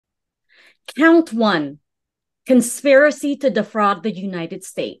Count one, conspiracy to defraud the United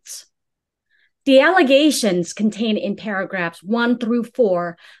States. The allegations contained in paragraphs 1 through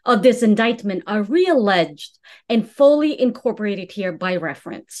 4 of this indictment are realleged and fully incorporated here by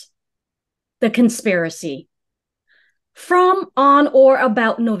reference. The conspiracy. From, on, or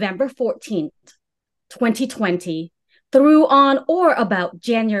about November 14th, 2020, through on or about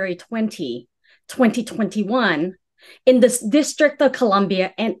January 20, 2021, in the District of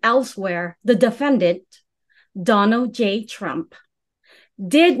Columbia and elsewhere, the defendant, Donald J. Trump,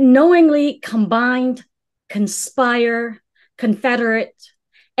 did knowingly combine, conspire, confederate,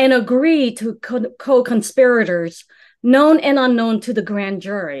 and agree to co-conspirators, known and unknown to the grand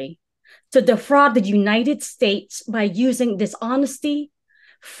jury, to defraud the United States by using dishonesty,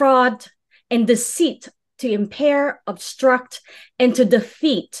 fraud, and deceit to impair, obstruct, and to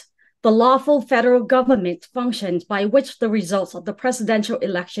defeat the lawful federal government functions by which the results of the presidential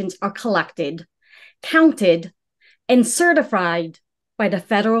elections are collected, counted, and certified by the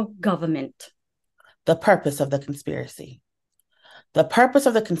federal government. The purpose of the conspiracy. The purpose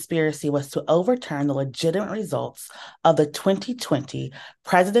of the conspiracy was to overturn the legitimate results of the 2020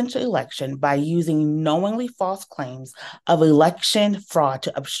 presidential election by using knowingly false claims of election fraud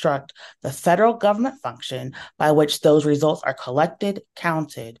to obstruct the federal government function by which those results are collected,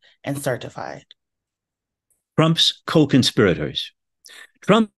 counted, and certified. Trump's co-conspirators.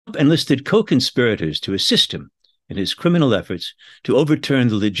 Trump enlisted co-conspirators to assist him in his criminal efforts to overturn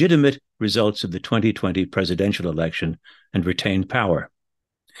the legitimate results of the 2020 presidential election and retain power.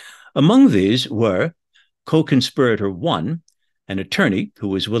 Among these were co-conspirator 1, an attorney who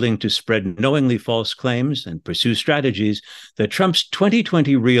was willing to spread knowingly false claims and pursue strategies that Trump's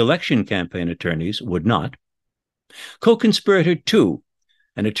 2020 re-election campaign attorneys would not. Co-conspirator 2,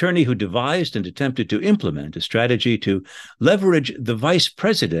 an attorney who devised and attempted to implement a strategy to leverage the vice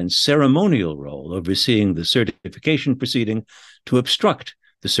president's ceremonial role overseeing the certification proceeding to obstruct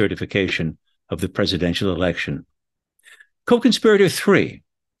the certification of the presidential election. Co-conspirator 3,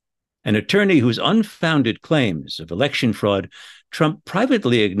 an attorney whose unfounded claims of election fraud Trump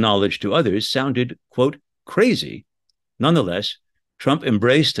privately acknowledged to others sounded, quote, crazy. Nonetheless, Trump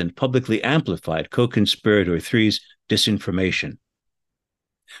embraced and publicly amplified co-conspirator 3's disinformation.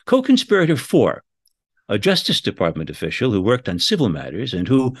 Co-conspirator 4, a Justice Department official who worked on civil matters and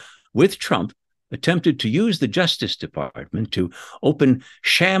who, with Trump, attempted to use the Justice Department to open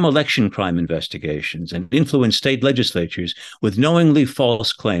sham election crime investigations and influence state legislatures with knowingly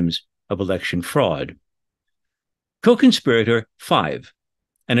false claims of election fraud. Co-conspirator 5,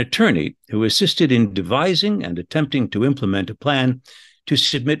 an attorney who assisted in devising and attempting to implement a plan to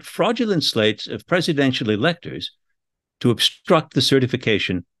submit fraudulent slates of presidential electors to obstruct the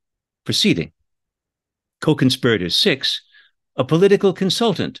certification proceeding. Co-conspirator 6, a political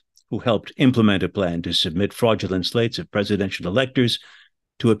consultant who helped implement a plan to submit fraudulent slates of presidential electors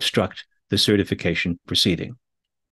to obstruct the certification proceeding.